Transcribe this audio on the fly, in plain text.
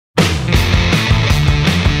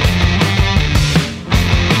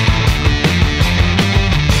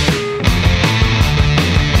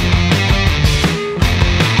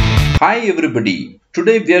Hi everybody,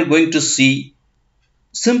 today we are going to see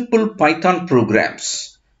simple Python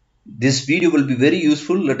programs. This video will be very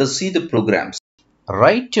useful. Let us see the programs.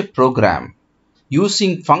 Write a program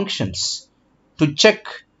using functions to check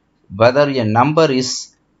whether a number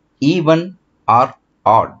is even or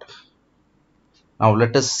odd. Now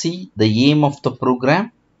let us see the aim of the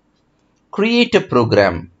program. Create a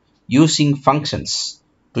program using functions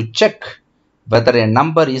to check whether a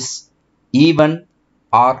number is even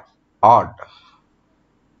or odd.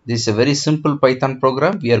 This is a very simple Python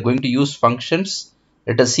program. We are going to use functions.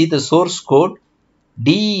 Let us see the source code.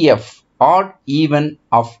 Def odd even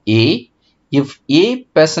of a. If a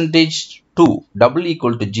percentage 2 double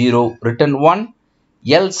equal to 0, return 1,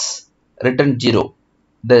 else return 0.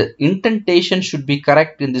 The indentation should be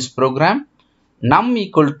correct in this program. Num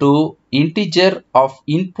equal to integer of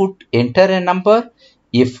input, enter a number.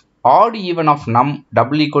 If odd even of num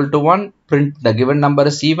double equal to 1, print the given number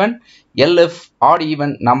is even. Elif odd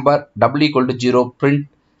even number double equal to 0, print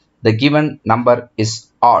the given number is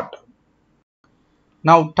odd.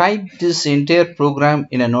 Now type this entire program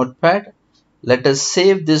in a notepad. Let us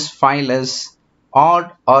save this file as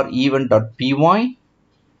odd or even.py.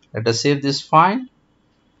 Let us save this file.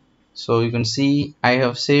 So you can see I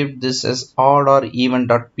have saved this as odd or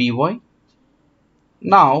even.py.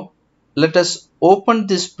 Now let us open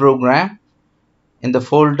this program in the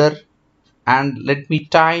folder and let me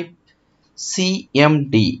type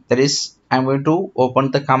cmd. That is, I'm going to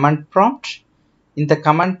open the command prompt. In the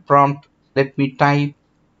command prompt, let me type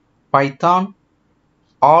python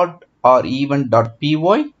odd or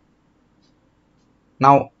even.py.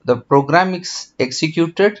 Now the program is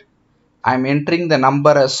executed. I'm entering the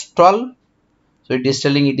number as 12. So it is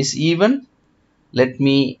telling it is even. Let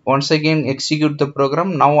me once again execute the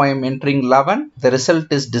program. Now I am entering 11. The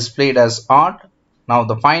result is displayed as odd. Now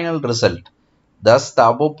the final result. Thus the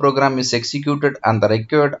above program is executed and the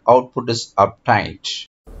required output is obtained.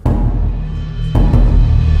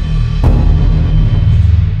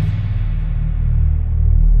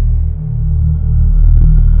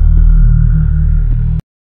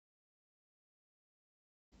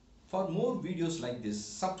 For more videos like this,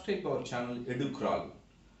 subscribe our channel Educrawl.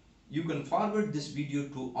 You can forward this video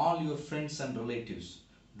to all your friends and relatives.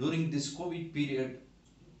 During this COVID period,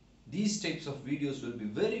 these types of videos will be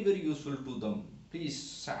very useful to them.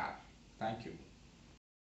 Please share. Thank you.